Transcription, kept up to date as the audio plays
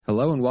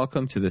Hello and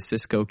welcome to the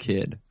Cisco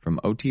Kid from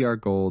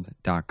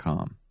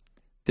OTRGold.com.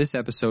 This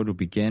episode will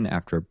begin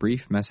after a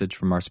brief message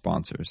from our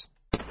sponsors.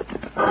 Here's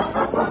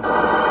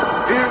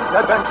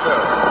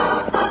adventure.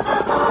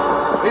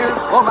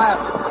 Here's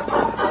romance.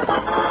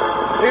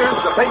 Here's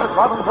the famous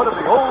Robin Hood of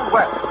the Old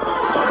West.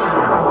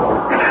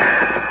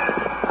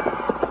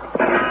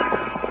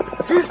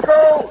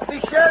 Cisco, the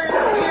sheriff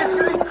is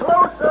getting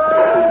closer.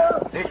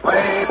 This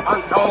way,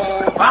 Pancho.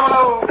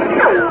 Vámonos.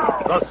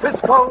 The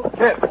Cisco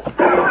Kid.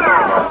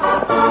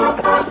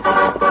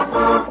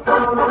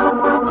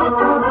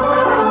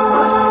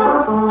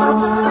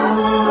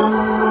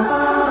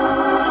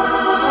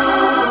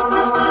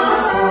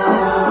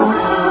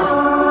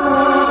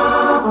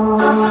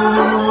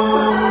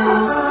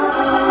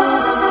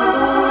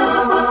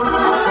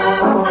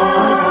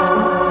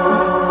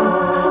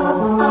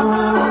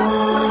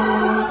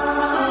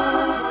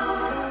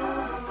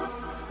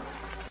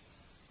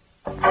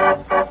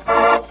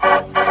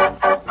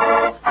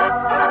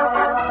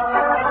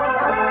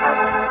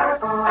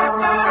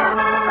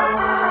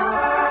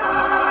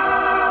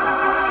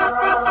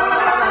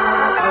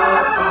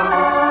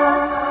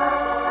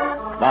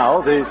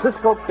 The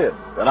Cisco Kid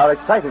and our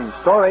exciting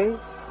story,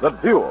 The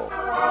Duel.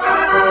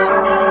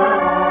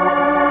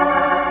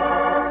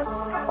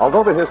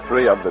 Although the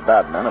history of the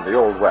bad men of the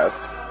Old West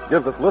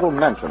gives us little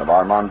mention of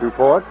Armand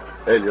Duport,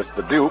 alias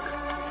the Duke,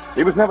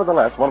 he was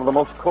nevertheless one of the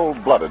most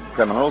cold-blooded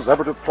criminals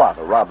ever to plot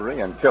a robbery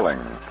and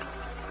killing.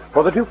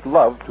 For the Duke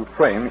loved to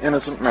frame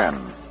innocent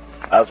men,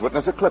 as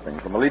witness a clipping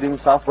from a leading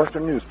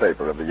southwestern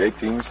newspaper of the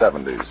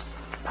 1870s.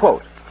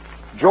 Quote,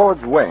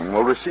 George Wayne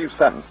will receive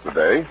sentence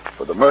today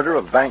for the murder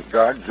of bank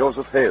guard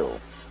Joseph Hale.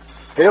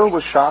 Hale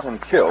was shot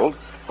and killed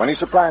when he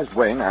surprised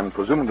Wayne and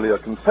presumably a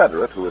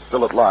Confederate who is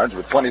still at large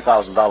with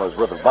 $20,000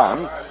 worth of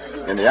bonds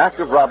in the act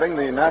of robbing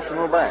the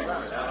National Bank.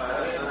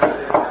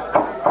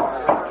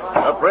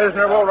 The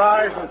prisoner will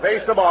rise and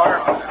face the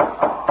bar.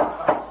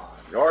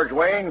 George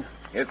Wayne,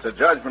 it's the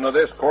judgment of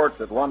this court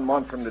that 1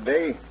 month from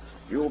today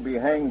you'll be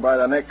hanged by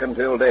the neck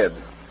until dead.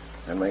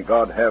 And may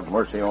God have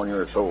mercy on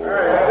your soul.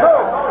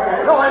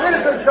 No, I'm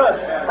innocent,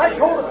 Judge. I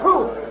told the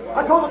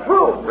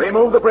truth.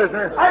 Remove the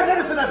prisoner. I'm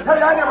innocent. I tell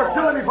you, I never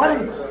killed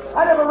anybody.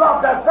 I never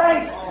robbed that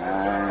bank.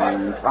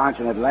 I'm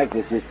fortunate like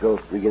this, Cisco.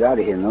 We get out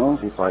of here, no?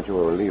 See, Pancho,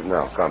 we'll leave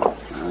now. Come.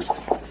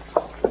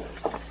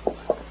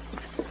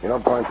 You know,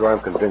 Pancho,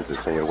 I'm convinced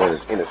that Senor Wayne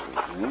is innocent.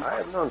 I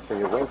have known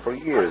Senor Wayne for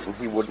years, and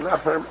he would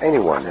not harm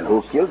anyone. And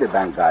who killed the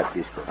bank guard,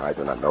 Cisco? I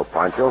do not know,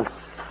 Pancho.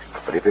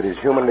 But if it is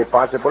humanly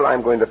possible,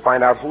 I'm going to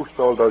find out who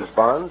stole those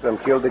bonds and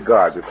kill the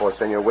guard before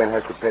Senor Wayne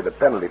has to pay the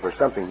penalty for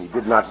something he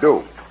did not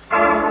do.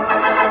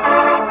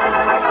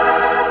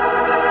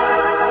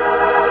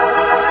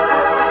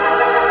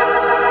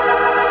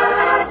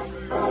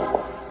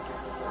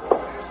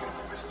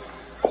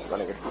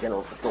 Running a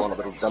general store in a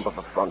little dump of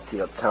a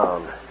frontier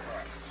town.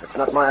 It's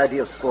not my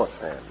idea of sports,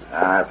 Sam.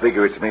 I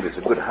figure it's made us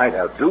a good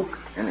hideout, Duke.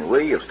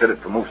 Anyway, you've stood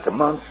it for most of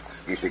months.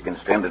 Guess you can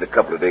stand it a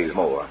couple of days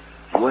more.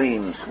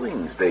 Wayne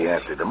swings day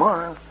after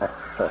tomorrow.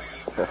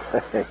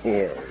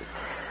 Yes.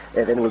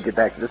 And then we'll get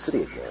back to the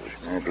city again.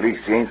 At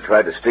least you ain't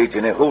tried to stage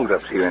any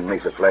holdups here in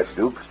Mesa Flats,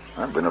 Duke.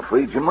 I've been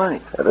afraid you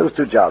might. Those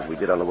 2 jobs we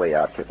did on the way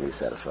out kept me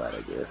satisfied,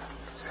 I guess.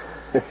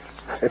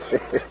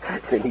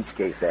 In each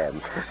case,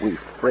 Sam, we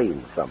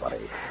framed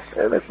somebody.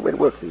 That's the way it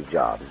works, these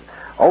jobs.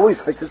 Always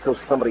fix it so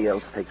somebody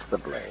else takes the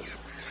blame.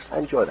 I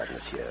enjoy that,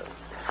 monsieur.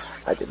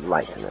 I didn't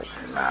like it.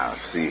 Now,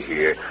 see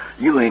here.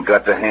 You ain't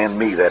got to hand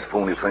me that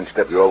phony French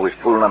stuff you're always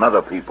pulling on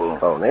other people.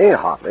 Phony?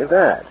 Hardly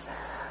that.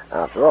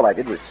 After all, I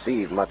did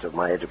receive much of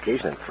my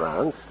education in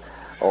France.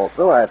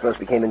 Also, I first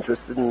became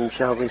interested in,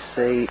 shall we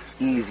say,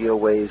 easier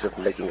ways of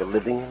making a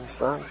living in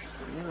France.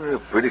 You're a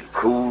pretty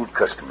cool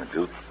customer,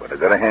 Duke, but I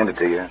gotta hand it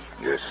to you.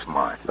 You're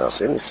smart.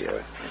 Merci,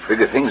 monsieur. You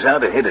figure things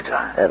out ahead of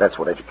time. That's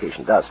what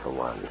education does, for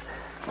one.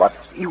 But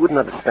you wouldn't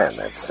understand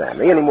that,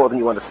 Sammy, any more than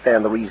you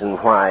understand the reason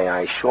why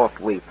I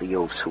short-weight the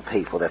oafs who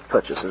pay for their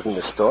purchases in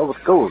the store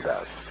with gold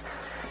dust.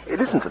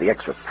 It isn't for the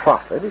extra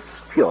profit. It's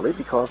purely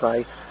because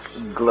I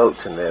gloat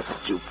in their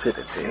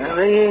stupidity. Well,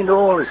 they ain't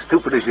all as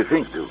stupid as you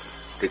think, Duke.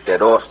 Take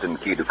that Austin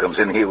kid who comes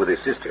in here with his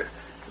sister.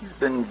 He's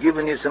been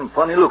giving you some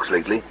funny looks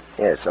lately.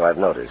 Yes, so I've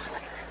noticed.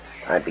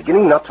 I'm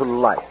beginning not to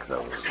like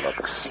those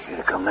looks. Here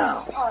they come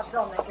now. Oh,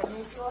 don't make it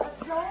me sure,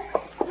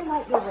 Joe. You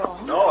might be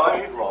wrong. No,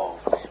 I ain't wrong.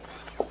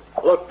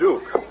 Look,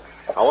 Duke,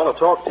 I want to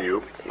talk to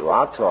you. You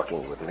are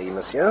talking with me,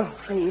 monsieur?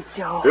 Please,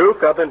 Joe.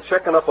 Duke, I've been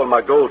checking up on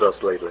my gold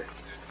dust lately.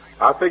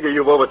 I figure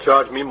you've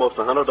overcharged me most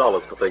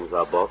 $100 for things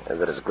I bought. And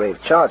that is a grave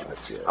charge,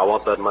 monsieur. I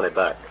want that money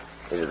back.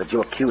 Is it that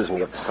you accuse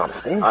me of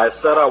dishonesty? I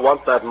said I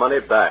want that money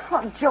back.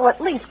 Oh, Joe, at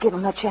least give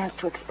him a chance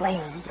to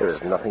explain. There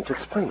is nothing to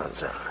explain,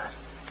 mademoiselle.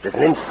 It is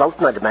an insult,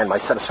 and I demand my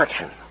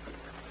satisfaction.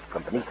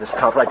 From beneath this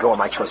counter, I draw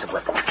my choice of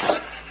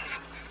weapons.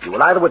 You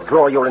will either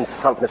withdraw your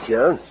insult,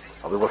 monsieur,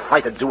 or we will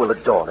fight a duel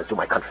at dawn as do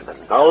my countrymen.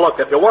 Now, look,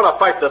 if you want to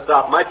fight this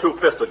out, my 2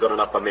 fists are good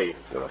enough for me.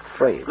 You're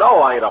afraid.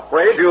 No, I ain't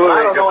afraid. You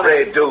ain't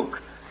afraid, Duke.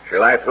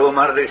 Shall I throw him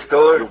out of this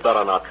store? You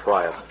better not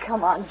try it.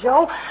 Come on,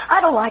 Joe.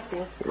 I don't like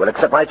this. You will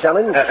accept my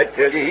challenge? I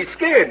tell you, he's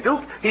scared,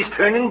 Duke. He's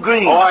turning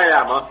green. Oh, I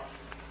am, huh?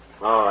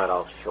 All right,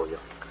 I'll show you.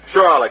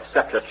 Sure, I'll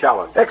accept your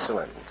challenge.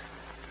 Excellent.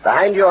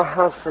 Behind your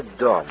house at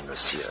dawn,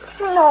 monsieur.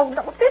 No,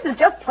 this is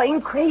just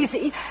plain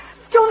crazy.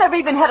 Joe never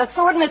even had a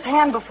sword in his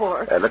hand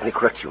before. Let me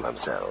correct you,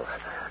 mademoiselle.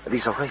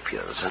 These are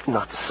rapiers,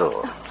 not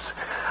swords.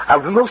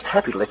 I'll be most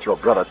happy to let your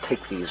brother take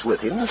these with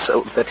him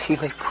so that he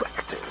may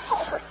practice.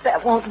 Oh, but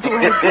that won't do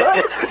any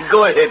good.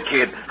 Go ahead,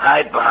 kid.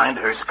 Hide behind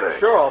her skirt.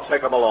 Sure, I'll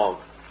take them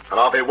along. And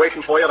I'll be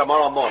waiting for you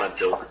tomorrow morning,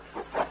 Duke.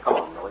 Come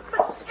on, Millie.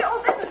 But,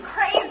 Joe, this is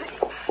crazy.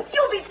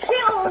 You'll be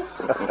killed.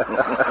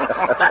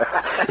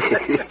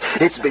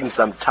 It's been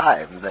some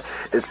time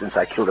since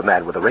I killed a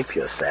man with a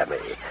rapier, Sammy.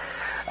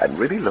 I'm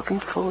really looking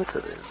forward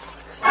to this.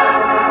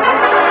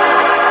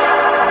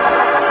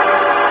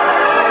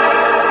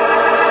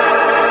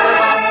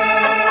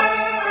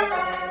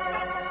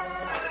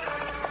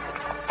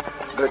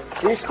 But,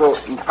 Cisco,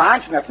 in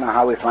Punch not know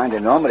how we find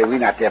an hombre we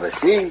not ever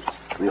see.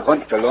 We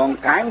hunt a long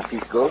time,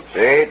 Cisco.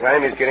 See,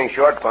 time is getting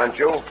short,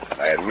 Pancho.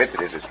 I admit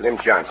it is a slim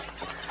chance.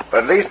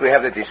 But at least we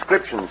have the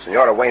description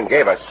Senora Wayne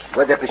gave us.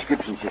 What's the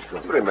prescription,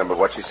 Cisco? You remember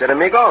what she said,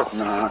 amigo?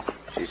 No.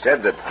 She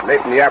said that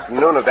late in the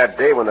afternoon of that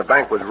day when the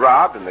bank was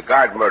robbed and the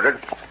guard murdered,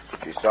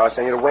 she saw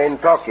Senor Wayne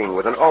talking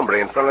with an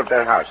hombre in front of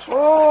their house.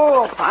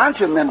 Oh,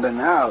 Pancho remember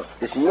now.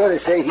 The senora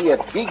say he a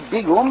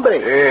big hombre.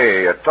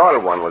 Hey, a tall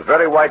one with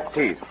very white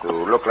teeth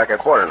who looked like a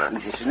foreigner. And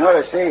the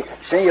senora say,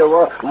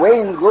 Senor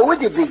Wayne go with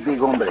the big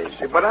hombre.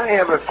 But I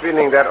have a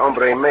feeling that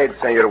hombre made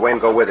Senor Wayne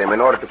go with him in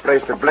order to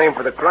place the blame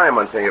for the crime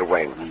on Senor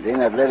Wayne. And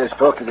then I've let us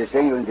talk to the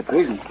senor in the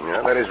prison.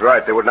 Yeah, that is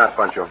right. They would not,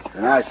 Pancho.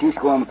 So now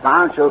Cisco and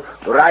Pancho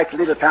right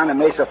little town of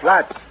Mesa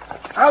Flats.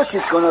 How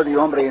Cisco know the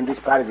hombre in this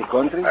part of the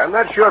country? I'm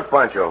not sure,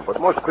 Pancho, but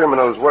most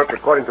criminals work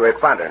according to a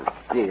pattern.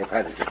 Yeah, a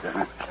pattern, Cisco,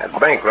 huh? That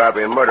bank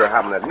robbery and murder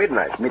happened at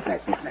midnight.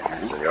 Midnight,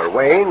 huh? Senor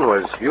Wayne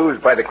was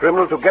used by the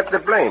criminal to get the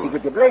blame. To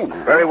get the blame,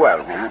 huh? Very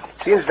well. Uh-huh.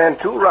 Since then,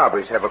 2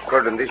 robberies have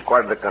occurred in this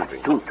part of the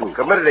country. Two.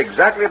 Committed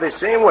exactly the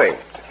same way.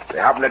 They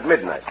happened at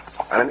midnight.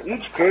 And in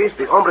each case,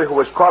 the hombre who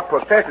was caught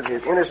protested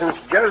his innocence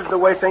just the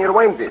way Senor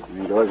Wayne did.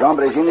 And those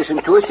hombres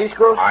innocent too,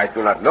 Cisco? I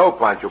do not know,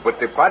 Pancho, but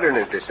the pattern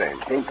is the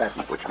same. Same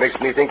pattern. Which makes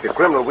me think the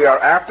criminal we are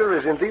after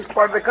is in this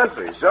part of the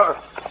country. So,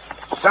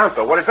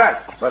 Santo, what is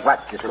that? But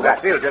what, Cisco?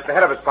 That field just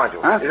ahead of us,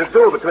 Pancho. Huh? It's a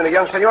duel between a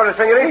young senor and a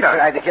senorita.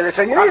 Tried to kill a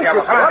senorita.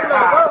 Whoa.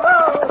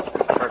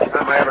 First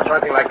time I ever saw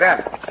anything like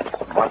that.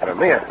 Madre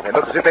mia, they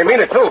look as if they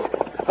mean it, too.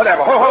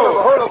 Whatever.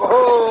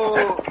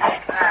 Ho.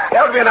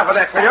 That'll be enough of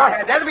that,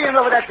 senor. That'll be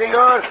enough of that,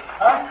 senor.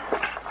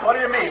 Huh? What do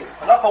you mean?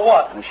 Enough of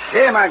what?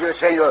 Shame on you,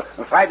 senor.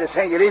 Fight the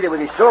senorita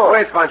with his sword.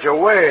 Wait, Pancho,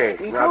 wait.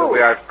 He Now that knows.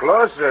 we are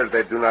closer,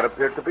 they do not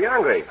appear to be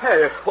angry.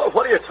 Hey,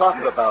 what are you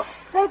talking about?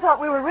 They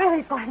thought we were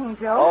really fighting,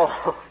 Joe.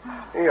 Oh.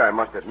 Yeah, I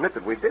must admit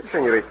that we did,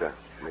 senorita.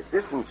 In the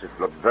distance, it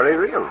looked very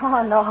real.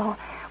 Oh, no.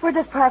 We're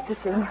just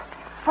practicing.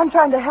 I'm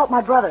trying to help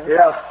my brother.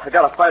 Yeah, I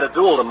gotta fight a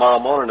duel tomorrow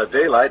morning at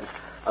daylight.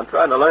 I'm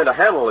trying to learn to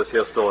handle this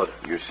here sword.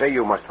 You say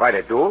you must fight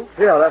a duel?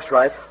 Yeah, that's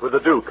right. With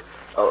the Duke.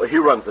 He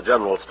runs the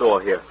general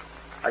store here.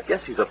 I guess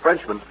he's a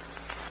Frenchman.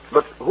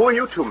 But who are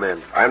you 2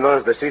 men? I'm known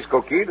as the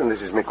Cisco Kid, and this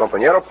is mi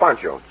compañero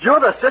Pancho. You're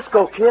the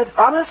Cisco Kid,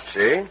 honest?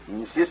 See?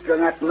 Cisco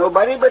not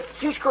nobody but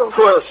Cisco.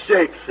 Well,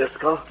 shake,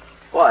 Cisco.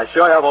 Why,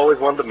 sure have always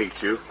wanted to meet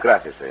you.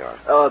 Gracias,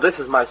 senor. This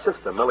is my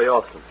sister, Millie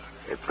Austin.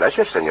 A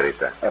pleasure,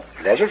 senorita. A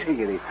pleasure,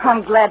 senorita.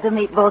 I'm glad to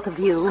meet both of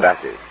you.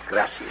 Gracias.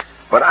 Gracias.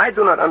 But I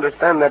do not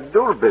understand that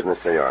duel business,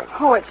 senor.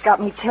 Oh, it's got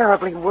me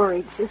terribly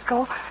worried,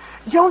 Cisco.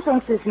 Joe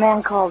thinks this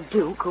man called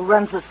Duke, who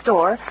runs the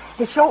store,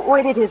 has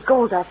short-weighted his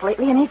gold dust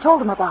lately, and he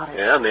told him about it.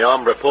 Yeah, and the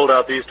hombre pulled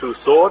out these 2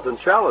 swords and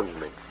challenged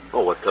me.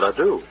 Oh, what could I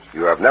do?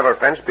 You have never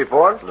fenced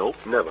before? Nope,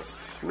 never.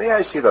 May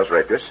I see those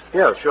rapiers?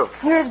 Yeah, sure.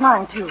 Here's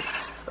mine, too.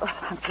 Oh,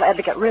 I'm glad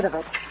to get rid of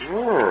it.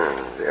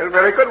 They're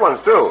very good ones,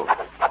 too.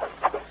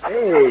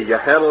 Hey, you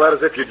handle that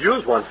as if you'd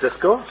use one,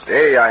 Cisco.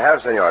 See, I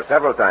have, senor,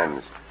 several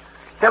times.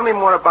 Tell me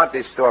more about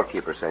this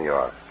storekeeper,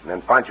 senor. And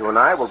then Pancho and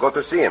I will go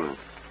to see him.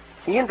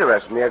 He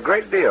interests me a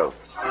great deal.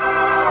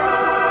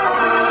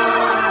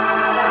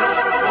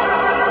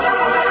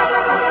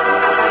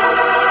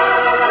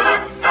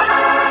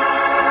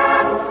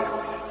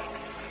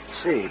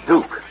 Say,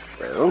 Duke,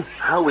 Well,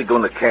 how are we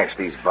going to cash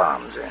these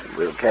bombs in?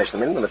 we'll cash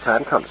them in when the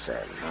time comes,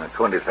 Sam.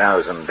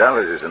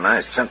 $20,000 is a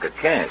nice chunk of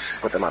cash.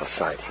 Put them out of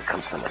sight. Here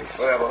comes somebody.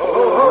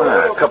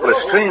 A couple of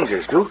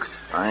strangers, Duke.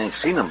 I ain't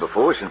seen them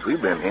before since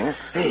we've been here.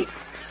 Hey,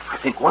 I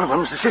think one of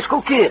them's the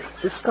Cisco Kid.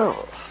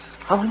 Cisco.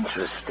 How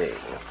interesting.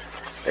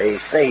 They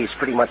say he's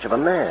pretty much of a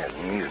man.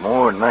 He's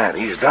more than that.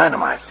 He's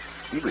dynamite.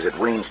 He was at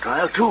Wayne's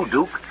trial, too,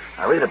 Duke.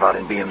 I read about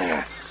him being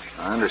there.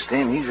 I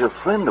understand he's a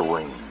friend of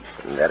Wayne's.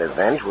 And that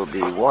advantage will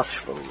be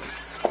watchful.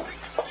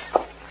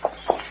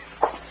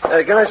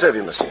 Can I serve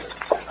you, monsieur?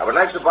 I would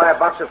like to buy a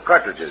box of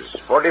cartridges,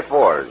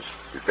 44s.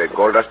 You take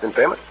gold dust in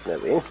payment?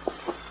 Maybe.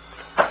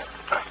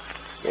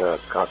 Your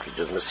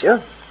cartridges,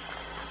 monsieur.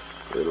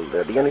 Will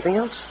there be anything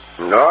else?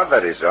 No,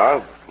 that is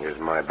all. Here's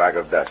my bag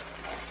of dust.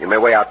 You may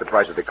weigh out the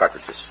price of the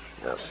cartridges.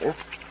 Merci.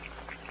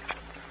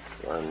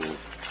 1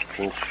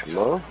 pinch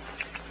more.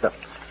 No.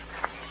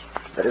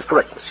 That is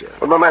correct, monsieur.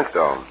 Un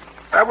momento.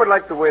 I would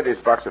like to weigh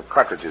this box of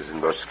cartridges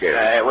in those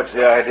scales. What's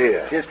the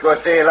idea? Cisco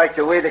say he like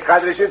to weigh the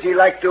cartridges. He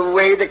like to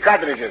weigh the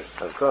cartridges.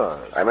 Of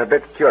course. I'm a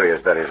bit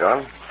curious, that is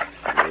all.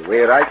 They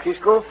weigh right,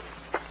 Cisco?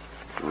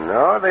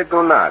 No, they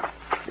do not.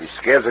 These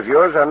scales of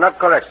yours are not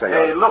correct,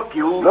 senor. Hey, look,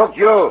 you. Look,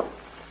 you.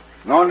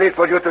 No need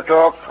for you to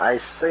talk. I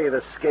say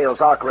the scales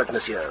are correct,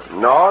 monsieur.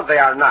 No, they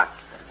are not.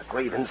 A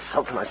grave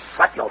insult to my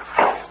slap your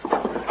face.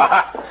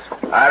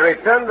 I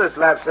return the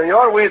slap,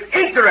 senor, with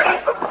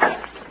interest.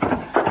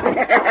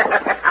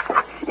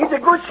 It's a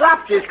good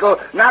slap, Cisco.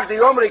 Knock the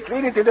hombre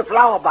clean into the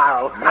flour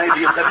barrel.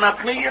 Maybe you could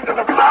knock me into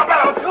the flour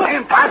barrel, too.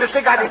 And Pancho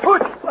stick out his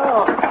foot.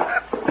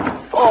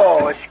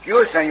 Oh,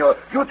 excuse, senor.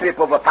 You trip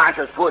over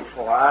Pancho's foot.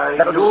 Why,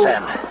 That'll do,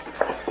 Sam.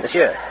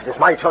 Monsieur, it is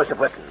my choice of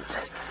weapons.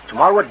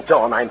 Tomorrow at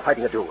dawn, I'm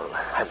fighting a duel.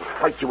 I will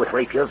fight you with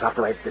rapiers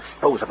after I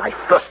dispose of my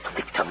first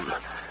victim.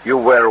 You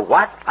were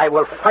what? I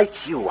will fight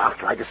you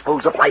after I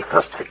dispose of my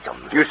first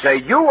victim. You say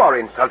you are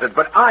insulted,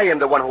 but I am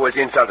the one who is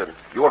insulted.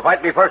 You will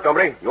fight me first,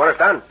 hombre. You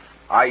understand?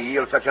 I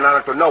yield such an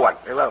honor to no one.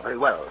 Very well, very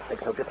well.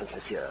 Makes no difference,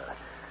 monsieur.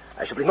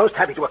 I shall be most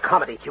happy to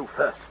accommodate you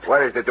first.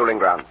 Where is the dueling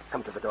ground?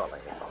 Come to the doorway.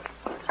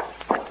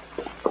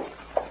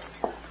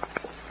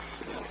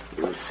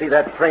 You see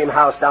that frame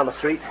house down the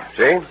street?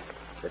 See?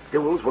 The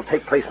duels will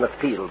take place in the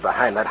field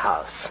behind that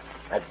house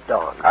at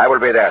dawn. I will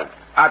be there.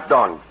 At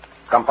dawn.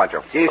 Come,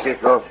 Pancho. See,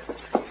 Cisco.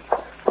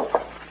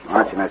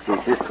 Once I see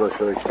Cisco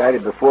so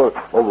excited before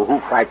over who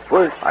fights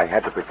first. I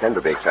had to pretend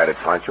to be excited,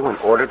 Pancho, in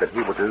order that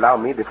he would allow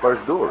me the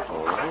first duel.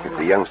 Oh. If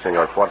the young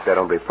senor fought that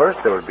hombre first,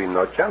 there would be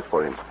no chance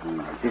for him.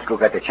 Cisco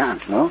got the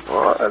chance, no?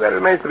 Oh, that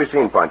remains to be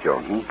seen, Pancho.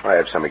 Mm-hmm. I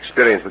have some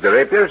experience with the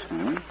rapiers.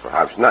 Mm-hmm.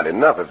 Perhaps not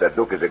enough if that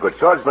Duke is a good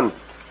swordsman.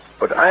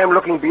 But I am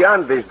looking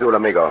beyond this duel,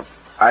 amigo.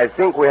 I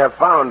think we have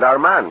found our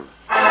man.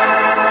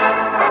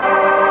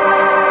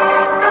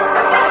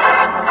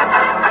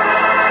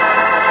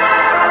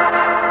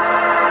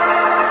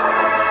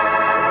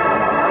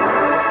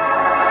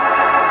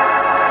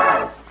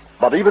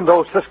 But even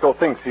though Cisco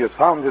thinks he has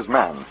found his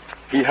man,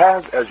 he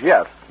has, as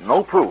yet,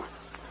 no proof.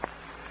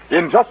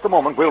 In just a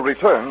moment, we'll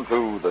return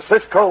to the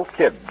Cisco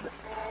Kid.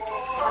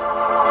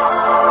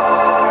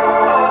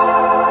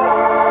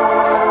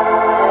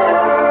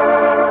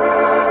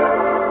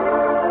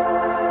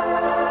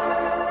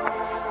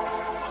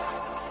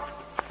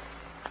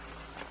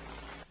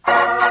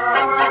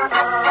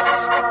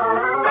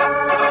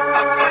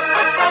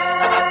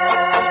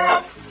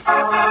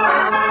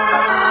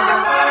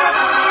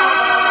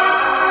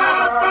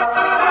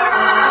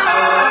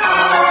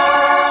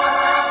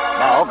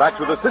 Back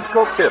to the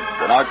Cisco Kid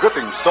in our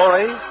gripping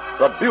story,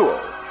 The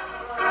Duel.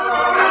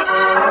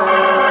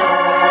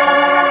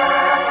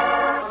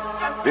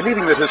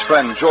 Believing that his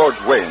friend George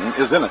Wayne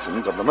is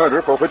innocent of the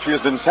murder for which he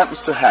has been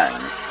sentenced to hang,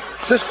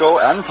 Cisco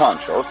and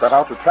Pancho set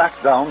out to track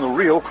down the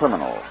real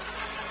criminal.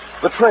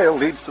 The trail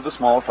leads to the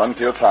small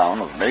frontier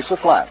town of Mesa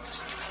Flats,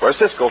 where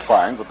Cisco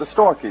finds that the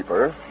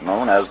storekeeper,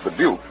 known as the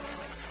Duke,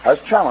 has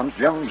challenged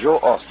young Joe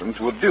Austin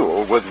to a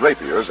duel with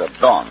rapiers at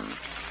dawn.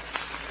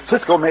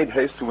 Cisco made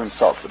haste to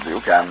insult the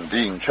Duke and,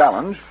 being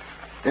challenged,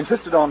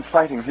 insisted on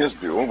fighting his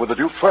duel with the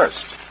Duke first.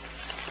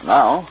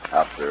 Now,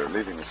 after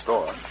leaving the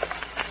store...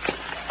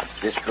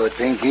 Cisco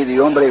think he the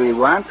hombre we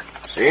want?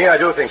 See, I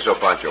do think so,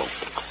 Pancho.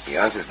 He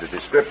answers the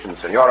description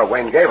Senora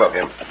Wayne gave of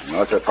him.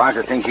 No, Sir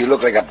Pancho think he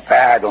look like a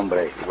bad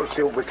hombre. We'll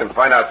see what we can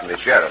find out from the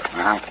sheriff.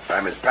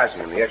 Time is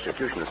passing, and the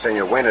execution of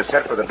Senor Wayne is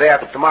set for the day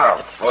after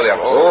tomorrow. Hold on.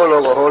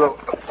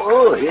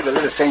 Oh, here's the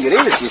little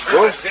senorita,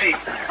 Cisco. See.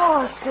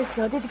 Oh,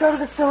 Cisco, did you go to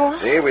the store?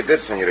 See, we did,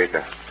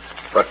 senorita.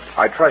 But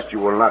I trust you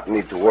will not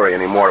need to worry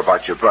any more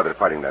about your brother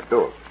fighting that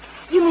duel.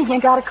 You mean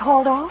you got it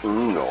called off?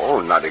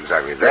 No, not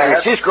exactly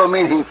that. Cisco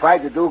mean he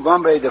fight the Duke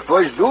hombre the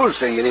first duel,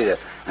 senorita.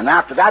 And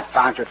after that,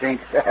 Pancho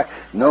thinks,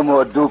 no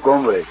more Duke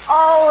hombre.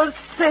 Oh,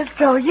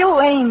 Cisco, you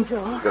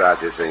angel.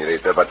 Gracias,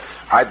 senorita, but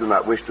I do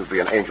not wish to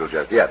be an angel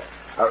just yet.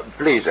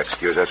 Please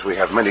excuse us. We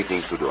have many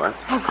things to do, huh?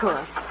 Of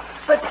course.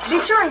 But be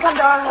sure and come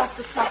to our house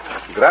for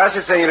supper.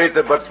 Gracias,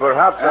 senorita, but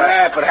perhaps...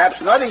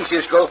 perhaps nothing,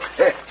 Cisco.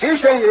 See,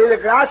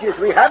 senorita, gracias.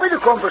 We happy to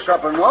come for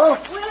supper, no?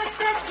 We'll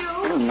accept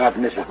you. Not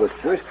Mr. Good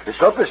First. The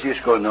supper,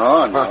 Cisco,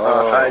 no.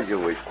 As you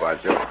wish,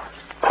 Pancho.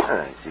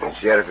 I see the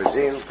sheriff is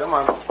in. Come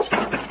on.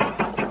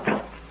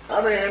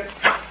 Come in.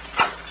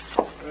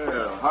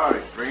 Well, howdy,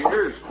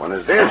 strangers.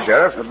 Buenos dias,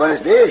 Sheriff.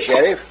 Buenos dias,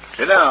 Sheriff.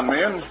 Sit down,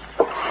 men.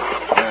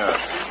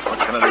 Yeah, what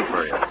can I do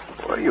for you?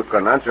 Well, you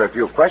can answer a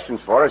few questions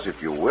for us,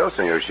 if you will,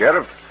 Senor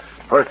Sheriff.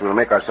 First, we'll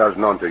make ourselves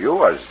known to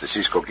you as the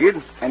Cisco Kid.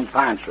 And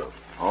Pancho.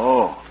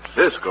 Oh,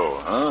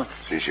 Cisco, huh?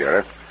 Si,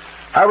 Sheriff.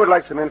 I would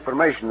like some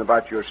information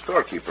about your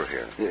storekeeper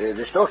here.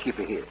 The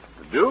storekeeper here.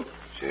 The Duke?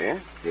 Si?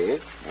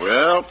 Yes.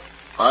 Well,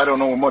 I don't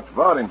know much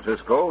about him,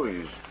 Cisco.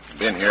 He's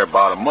been here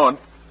about a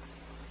month.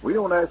 We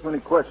don't ask many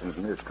questions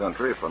in this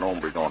country if an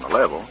hombre's on the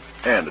level,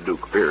 and the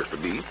Duke appears to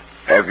be.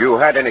 Have you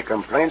had any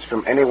complaints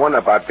from anyone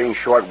about being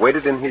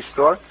short-weighted in his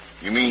store?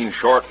 You mean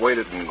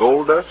short-weighted in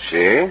gold dust? Si?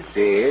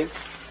 Yes.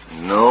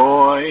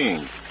 No, I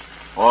ain't.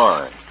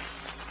 Why?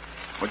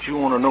 What you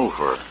want to know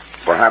for?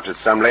 Perhaps at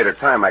some later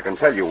time I can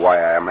tell you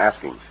why I am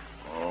asking.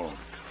 Oh.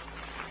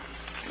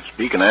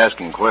 Speaking of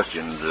asking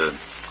questions,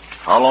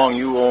 how long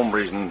you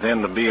hombres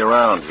intend to be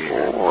around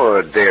here? Oh,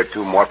 a day or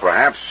two more,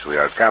 perhaps. We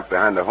are camped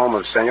behind the home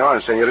of Senor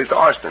and Senorita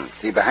Austin.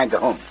 See, behind the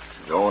home.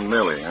 Joe and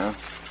Millie, huh?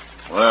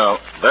 Well,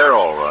 they're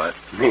all right.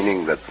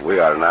 Meaning that we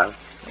are not?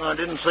 I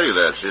didn't say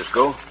that,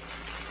 Cisco.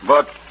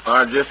 But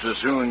I'd just as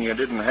soon you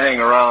didn't hang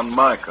around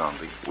my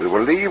country. We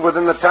will leave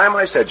within the time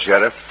I said,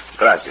 Sheriff.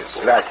 Gracias.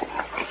 Gracias.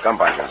 Come,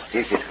 Pancho.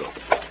 Si, Cisco.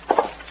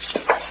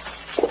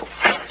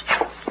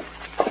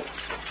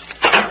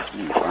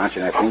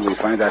 Pancho, I think we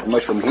find out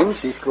much from him,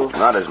 Cisco.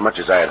 Not as much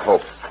as I had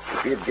hoped.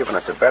 If he had given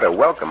us a better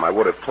welcome, I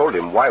would have told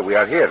him why we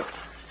are here.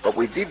 But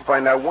we did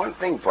find out one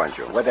thing,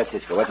 Pancho. What that,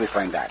 Cisco? What we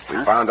find out?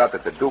 We found out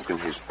that the Duke and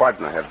his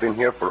partner have been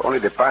here for only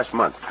the past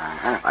month.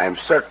 Uh-huh. I am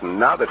certain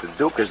now that the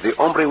Duke is the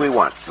hombre we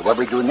want. So what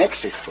we do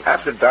next, Cisco?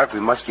 After dark,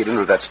 we must get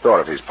into that store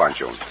of his,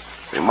 Pancho.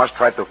 We must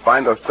try to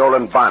find those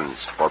stolen bonds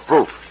for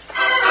proof.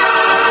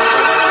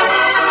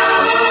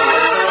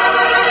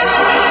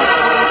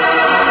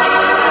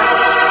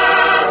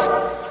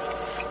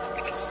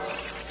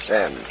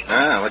 Sam.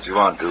 What you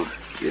want, Duke?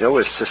 You know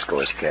where Cisco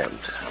is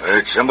camped? I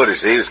heard somebody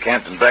say he was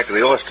camped in back of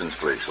the Austin's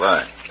place.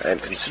 Why? I'm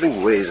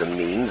considering ways and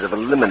means of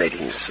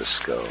eliminating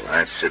Cisco.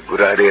 That's a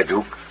good idea,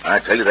 Duke. I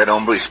tell you, that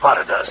hombre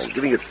spotted us. I'm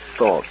giving it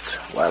thought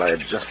while I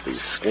adjust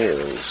these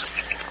scales.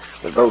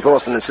 With both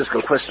Austin and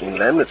Cisco questioning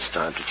them, it's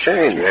time to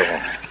change.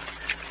 Yeah.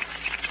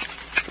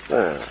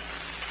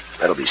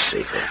 That'll be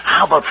safer.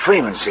 How about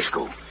framing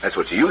Cisco? That's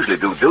what you usually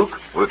do, Duke.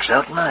 Works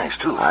out nice,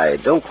 too. I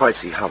don't quite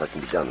see how that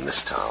can be done in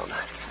this town.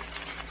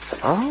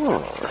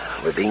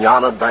 Oh, we're being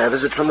honored by a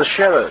visit from the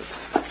sheriff.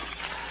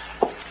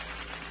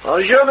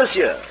 Bonjour,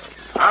 monsieur.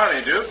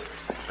 Howdy, Duke.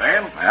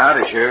 Sam?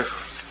 Howdy, Sheriff.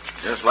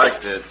 Just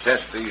like to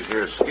test these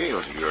here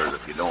scales of yours,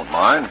 if you don't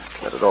mind.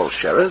 Not at all,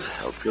 Sheriff.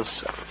 Help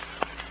yourself.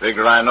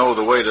 Figure I know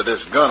the way to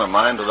this gun of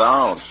mine to the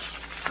ounce.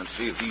 Let's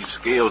see if these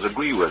scales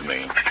agree with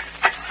me.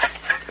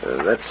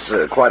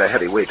 That's quite a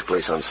heavy weight to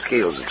place on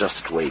scales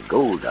adjusted to weigh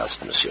gold dust,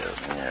 monsieur.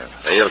 Yeah,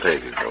 they'll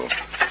take it, though.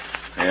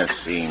 Let's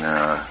see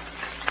now.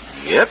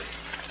 Yep,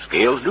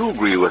 scales do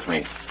agree with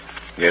me.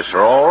 Guess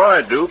they're all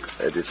right, Duke.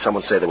 Did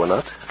someone say they were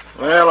not?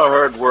 Well, I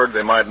heard word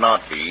they might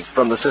not be.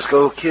 From the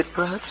Cisco kid,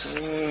 perhaps?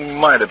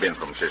 Might have been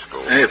from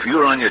Cisco. If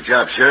you're on your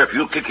job, Sheriff,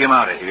 you'll kick him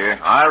out of here.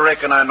 I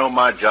reckon I know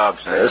my job,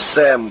 Sam.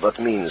 Sam but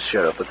means,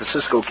 Sheriff, that the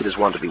Cisco kid is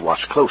one to be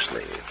watched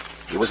closely.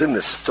 He was in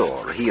this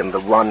store. He and the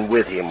one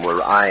with him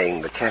were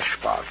eyeing the cash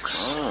box.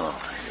 Oh,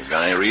 you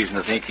got any reason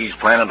to think he's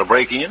planning to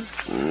break in?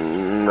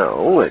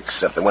 No,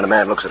 except that when a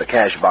man looks at a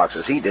cash box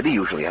as he did, he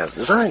usually has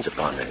designs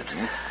upon it.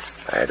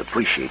 I'd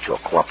appreciate your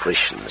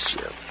cooperation,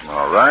 monsieur.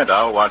 All right,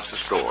 I'll watch the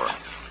store.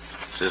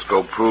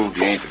 Cisco proved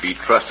he ain't to be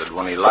trusted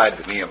when he lied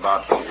to me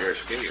about these here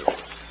scales.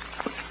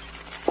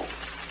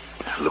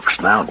 Looks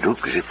now, Duke,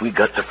 as if we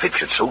got to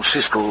fix it so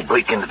Cisco will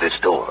break into this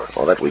door.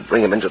 Or that we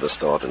bring him into the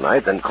store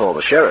tonight, then call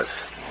the sheriff.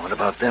 What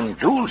about them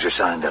duels you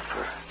signed up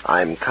for?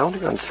 I'm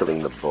counting on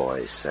killing the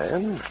boy,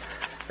 Sam.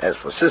 As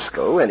for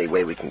Cisco, any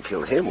way we can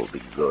kill him will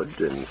be good,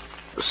 and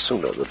the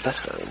sooner the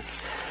better.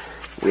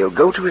 We'll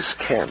go to his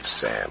camp,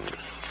 Sam,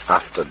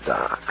 after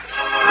dark.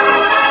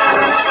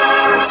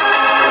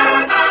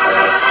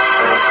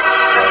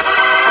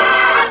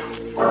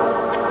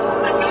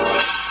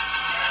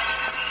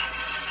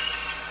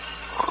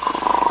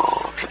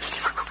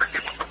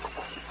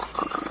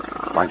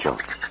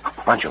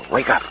 Pancho,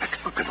 wake up.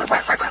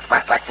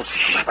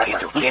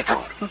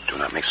 Do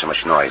not make so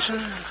much noise.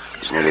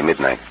 It's nearly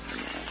midnight.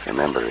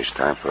 Remember, it's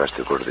time for us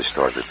to go to the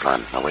store as we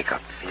planned. Now, wake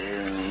up.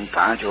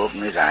 Pancho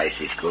opened his eyes,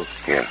 Cisco.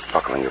 Here,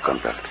 buckle on your gun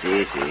belt.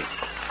 Si.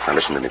 Now,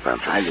 listen to me,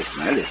 Pancho. I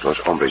listen. Those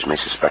hombres may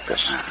suspect us.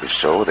 If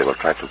so, they will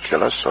try to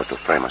kill us or to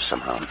frame us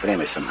somehow.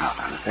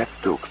 Huh? That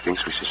Duke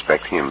thinks we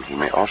suspect him. He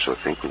may also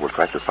think we will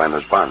try to find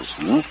those bonds.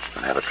 And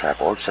have a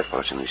trap all set for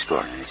us in the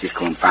store.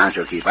 Cisco and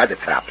Pancho keep out the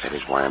traps. That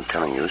is why I'm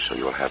telling you, so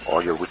you will have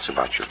all your wits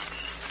about you.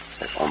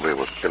 That hombre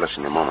will kill us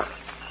in a moment.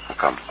 Now,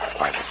 come,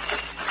 quietly.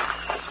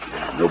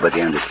 Nobody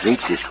on the street,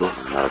 Cisco?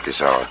 Not at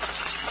this hour.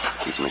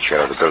 Keep in the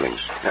shadow of the buildings.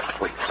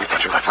 Wait,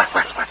 Pancho. What?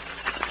 I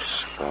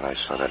thought I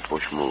saw that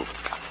bush move.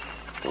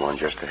 The one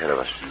just ahead of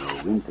us. No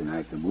wind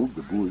tonight to move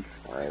the bush.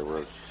 I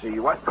will see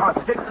what...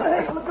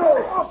 Hey, let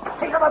go.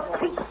 Take him up.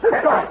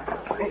 Cisco.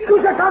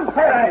 Use your gun,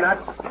 sir.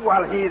 Not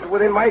while he's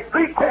within my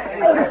reach.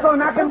 Cisco,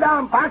 knock him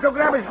down. Pancho,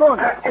 grab his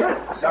gun.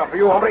 Now for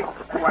you, hombre.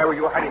 Why were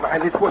you hiding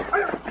behind this bush?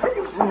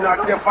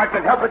 Not if I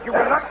can help it, you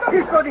will not.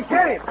 Cisco, the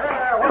sheriff.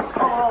 What's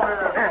going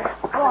on here?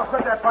 Come on,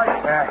 set that fight.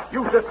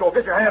 You, Cisco,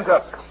 get your hands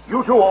up.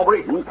 You too,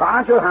 hombre.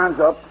 Pancho, hands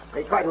up.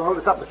 They try to hold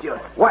us up,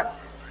 monsieur. What?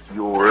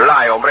 You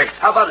lie, hombre.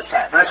 How about it,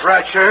 sir? That's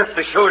right, Sheriff.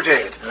 They sure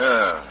did.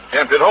 Yeah.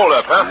 Tempted hold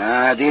up,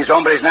 huh? These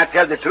hombres not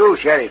tell the truth,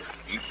 Sheriff.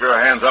 Keep your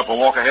hands up and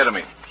walk ahead of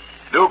me.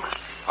 Duke,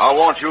 I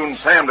want you and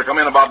Sam to come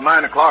in about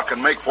 9 o'clock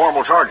and make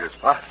formal charges.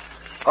 Oh,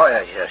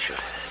 yeah, sure.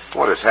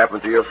 What has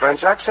happened to your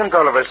French accent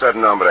all of a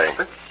sudden, hombre?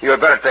 You had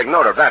better take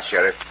note of that,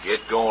 Sheriff. Get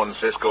going,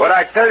 Cisco. But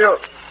I tell you...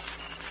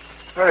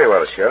 Very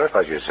well, Sheriff,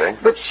 as you say.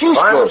 But Cisco...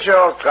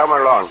 Pancho, come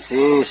along.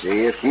 Si,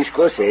 if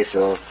Cisco says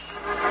so.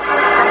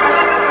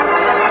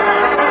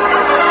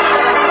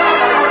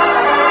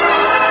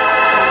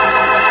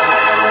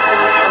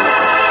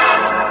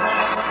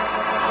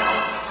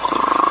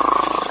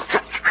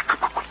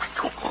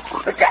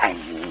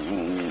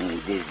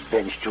 This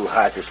bench too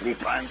hard to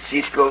sleep on,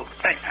 Cisco.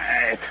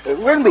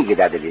 When we get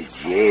out of this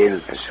jail...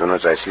 As soon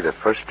as I see the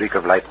first streak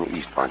of light in the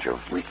east, Pancho.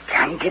 We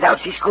can get out,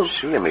 Cisco?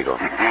 Si, amigo.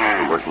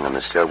 I'm working on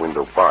the cell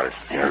window bars.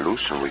 They're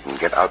loose and we can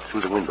get out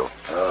through the window.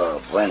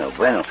 Oh, bueno.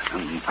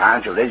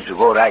 Pancho, ready to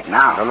go right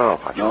now. No,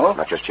 Pancho. No?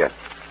 Not just yet.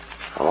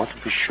 I want to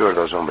be sure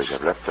those hombres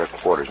have left their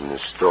quarters in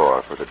this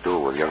store for the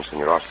duel with young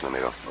Senor Austin,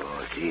 amigo.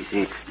 Oh, si.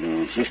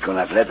 Cisco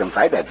not let them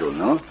fight that duel,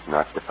 no?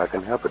 Not if I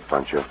can help it,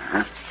 Pancho.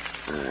 Uh-huh.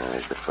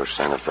 There's the first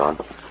sign of dawn.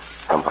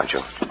 Come,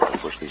 Pancho. I'll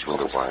push these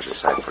window wires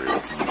aside for you.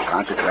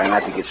 Pancho, try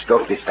not to get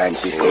stuck this time,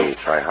 Cisco. Hey,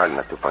 try hard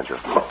not to, Pancho.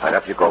 Right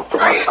up you go. Pancho,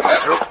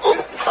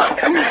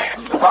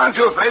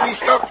 very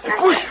stuck.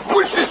 Push,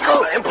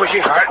 Cisco. I'm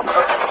pushing hard.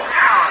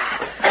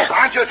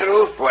 Pancho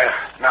through. Well,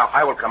 now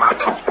I will come out.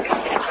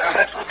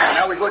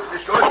 Now we go to the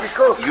store,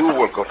 Cisco. You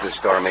will go to the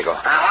store, amigo.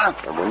 Uh-huh.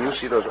 And when you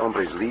see those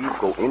hombres leave,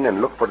 go in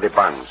and look for the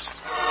bonds.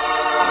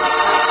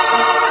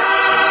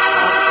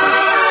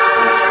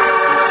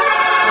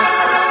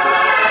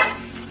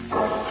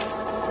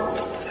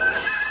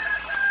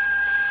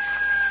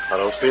 I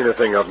don't see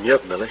anything of them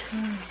yet, Millie.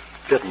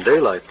 It's getting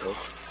daylight, though.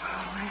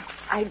 Oh,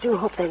 I do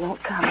hope they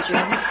won't come, Joe.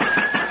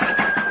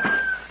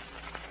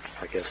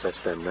 I guess that's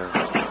them now.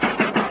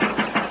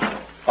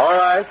 All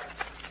right.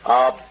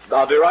 I'll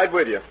be right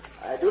with you.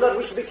 I do not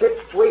wish to be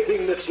kept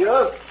waiting,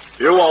 monsieur.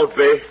 You won't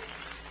be.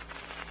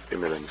 Give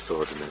me them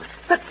swords, Millie.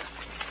 But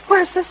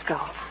where's Cisco?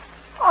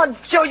 Oh,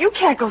 Joe, you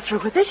can't go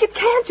through with this. You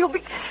can't. You'll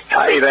be...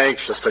 I ain't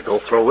anxious to go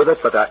through with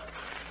it, but I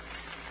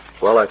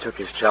took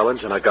his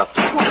challenge and I got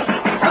to.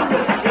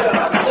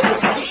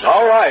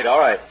 All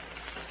right.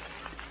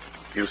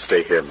 You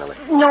stay here, Millie.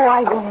 No,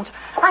 I won't.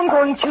 I'm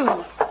going too.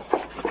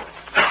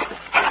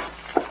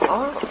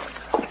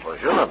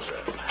 Bonjour,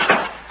 mademoiselle.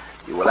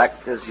 You will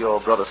act as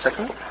your brother's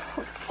second?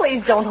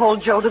 Please don't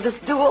hold Joe to this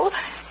duel.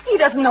 He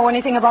doesn't know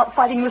anything about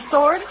fighting with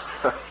swords.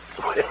 Well,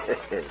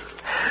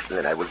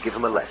 then I will give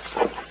him a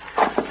lesson.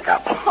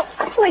 Come. Oh,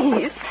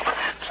 please.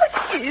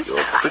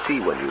 You're pretty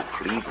when you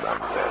plead,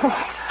 mademoiselle.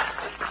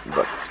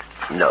 But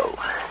no.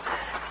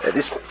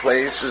 This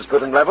place is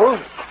good and level.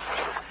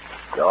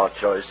 Your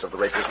choice of the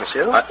rapiers,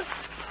 monsieur?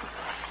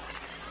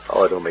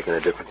 It don't make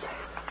any difference.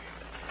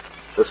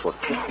 This one.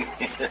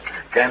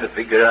 Kind of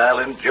figure I'll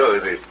enjoy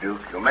this, Duke.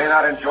 You may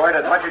not enjoy it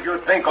as much as you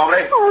think,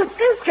 hombre. Oh,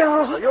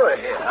 Cisco. You're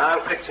here. I'll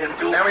fix him,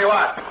 Duke. There you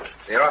are.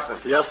 Senor Austin.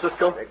 Yes,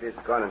 Cisco? Take this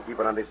gun and keep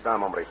it on this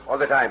arm, hombre. All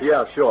the time.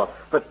 Yeah, sure.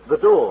 But the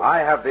duel. I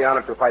have the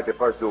honor to fight the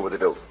first duel with the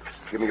Duke.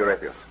 Give me your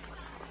rapier.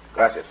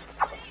 Gracias.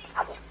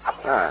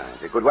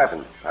 It's a good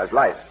weapon. Has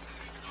life.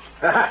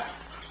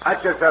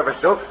 At your service,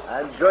 Duke.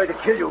 I'm going to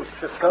kill you,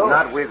 Cisco.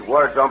 Not with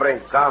words, hombre.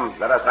 Come,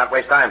 let us not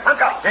waste time.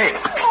 Uncle. Hey.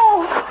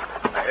 Oh.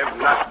 I have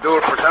not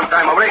dueled for some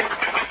time, hombre. If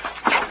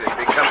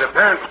it becomes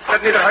apparent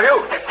that neither have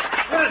you.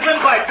 Let us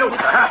fight, Duke.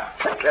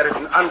 There is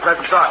an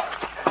unpleasant thought.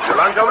 You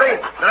lunge, hombre?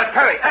 Let us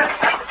carry.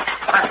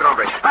 Faster,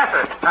 hombre.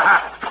 Faster.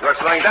 You're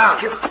slowing down.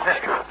 Kill,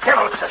 Cisco.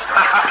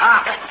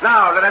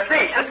 Now, let us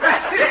see.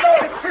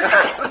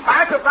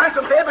 Find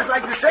some papers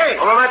like you say.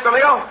 Un momento,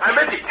 amigo. I'm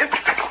busy.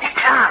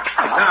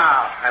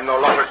 Now, I'm no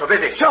longer so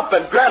busy.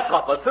 Jumping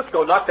grasshopper.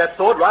 Cisco knocked that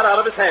sword right out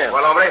of his hand.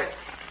 Well, hombre,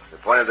 the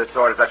point of the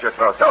sword is at your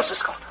throat. No,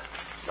 Cisco.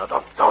 No,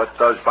 don't. Put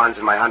those bonds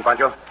in my hand,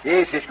 Pancho.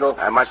 Yes, Cisco.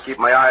 I must keep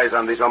my eyes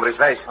on this hombre's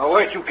face. Oh,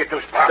 where'd you get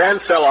those bonds?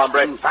 Stand still,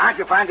 hombre.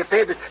 Pancho, find the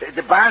papers,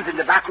 the bonds in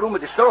the back room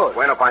of the store.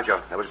 Bueno,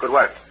 Pancho. That was good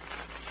work.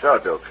 So,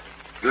 Duke,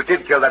 you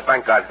did kill that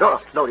bank guard.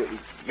 No,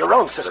 you're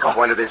wrong, Cisco. The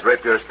point of this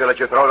rapier is still at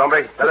your throat,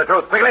 hombre. Tell the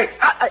truth, quickly.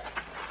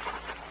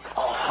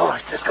 All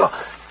right, Cisco.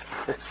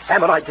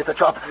 Sam and I did the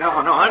job. No,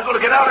 I'm going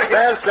to get out of here.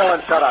 Stand still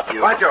and shut up,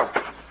 you. Pancho,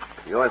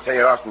 you and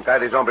Senor Austin tie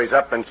these hombres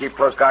up and keep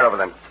close guard over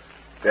them.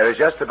 There is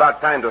just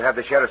about time to have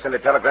the sheriff send a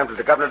telegram to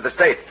the governor of the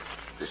state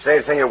to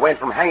save Senor Wayne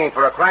from hanging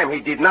for a crime he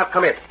did not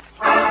commit.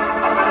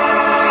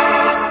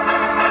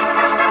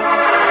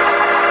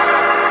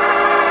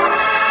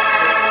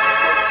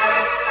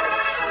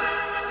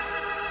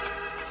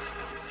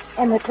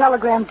 And the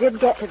telegram did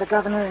get to the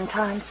governor in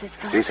time,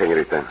 Cisco. Si,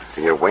 senorita.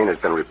 Senor Wayne has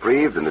been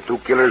reprieved, and the two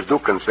killers,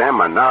 Duke and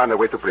Sam, are now on their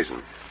way to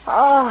prison.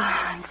 Oh,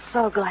 I'm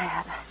so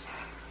glad.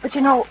 But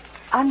you know,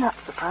 I'm not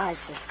surprised,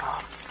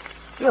 Cisco.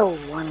 You're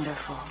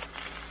wonderful.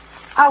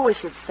 I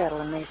wish you'd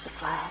settle in Mesa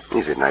Flat.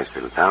 It's a nice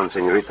little town,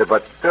 senorita,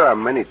 but there are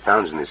many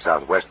towns in the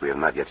Southwest we have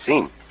not yet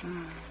seen.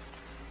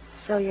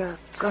 So you're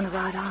going to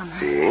ride on, huh?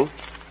 Si?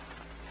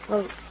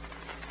 Well,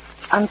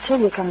 until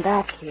you come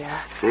back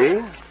here.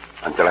 Si?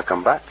 Until I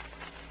come back.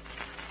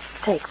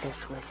 Take this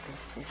with you,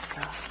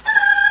 Cisco.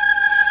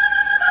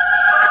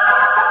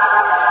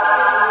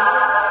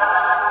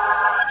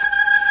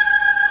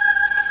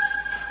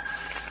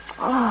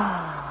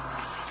 Oh,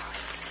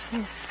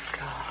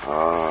 Cisco.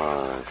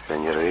 Oh,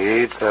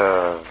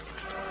 senorita.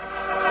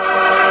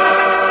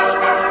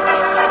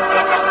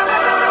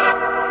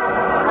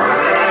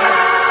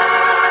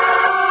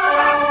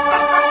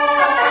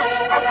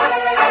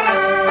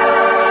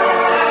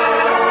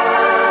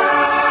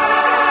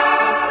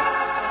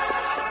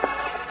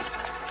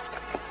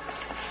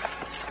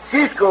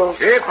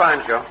 Cisco. Si,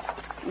 Pancho.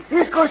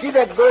 Cisco, see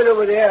that bird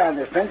over there on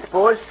the fence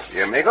post? Si,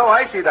 amigo,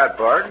 I see that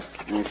bird.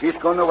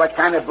 Cisco know what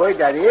kind of bird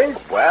that is?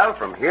 Well,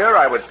 from here,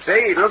 I would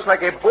say he looks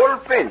like a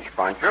bullfinch,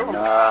 Pancho.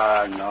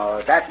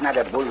 No, that's not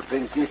a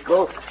bullfinch,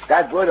 Cisco.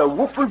 That bird a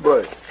woofle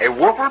bird. A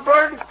woofle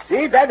bird?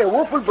 See, that's a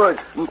woofle bird.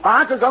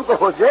 Pancho's Uncle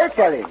Jose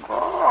tell him.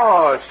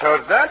 Oh, so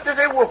that is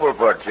a woofle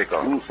bird,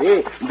 Chico.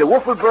 See, the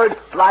woofle bird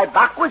fly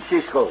backwards,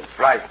 Cisco.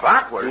 Fly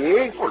backwards?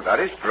 See? Well, that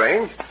is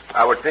strange.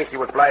 I would think he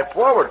would fly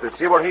forward to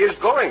see where he is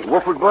going.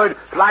 Woofle bird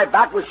fly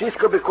backwards,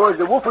 Cisco, because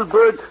the woofle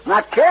bird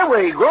not care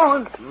where he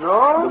going.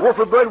 No? The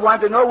woofle bird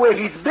want to know where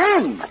he's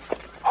been.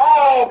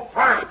 Oh,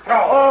 Pancho!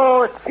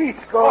 Oh,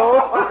 Cisco.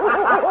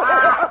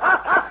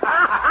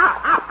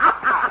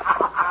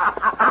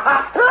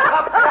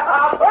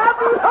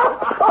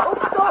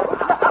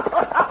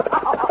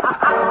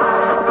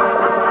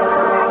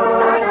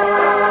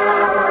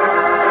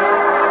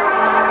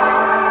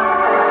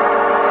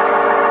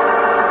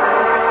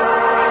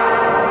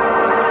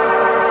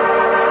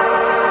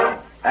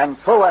 And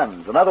so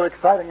ends another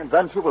exciting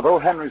adventure with O.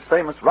 Henry's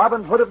famous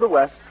Robin Hood of the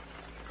West,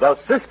 the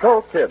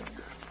Cisco Kid.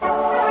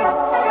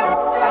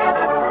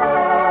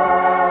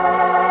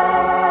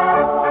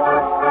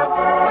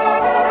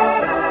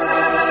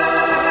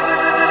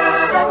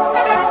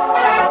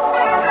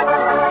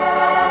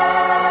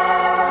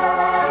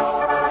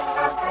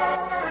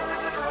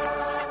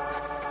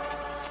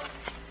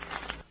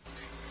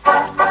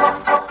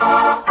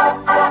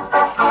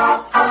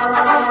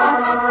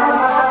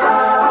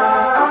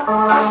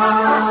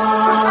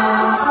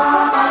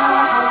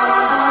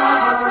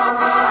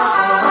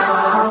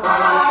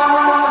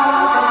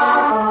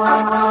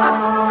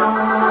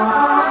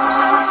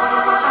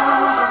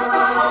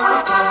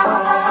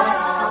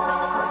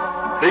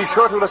 Be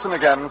sure to listen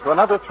again for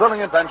another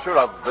thrilling adventure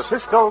of the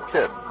Cisco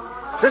Kid.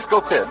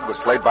 Cisco Kid was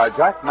played by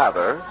Jack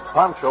Mather,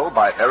 Pancho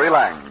by Harry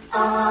Lang.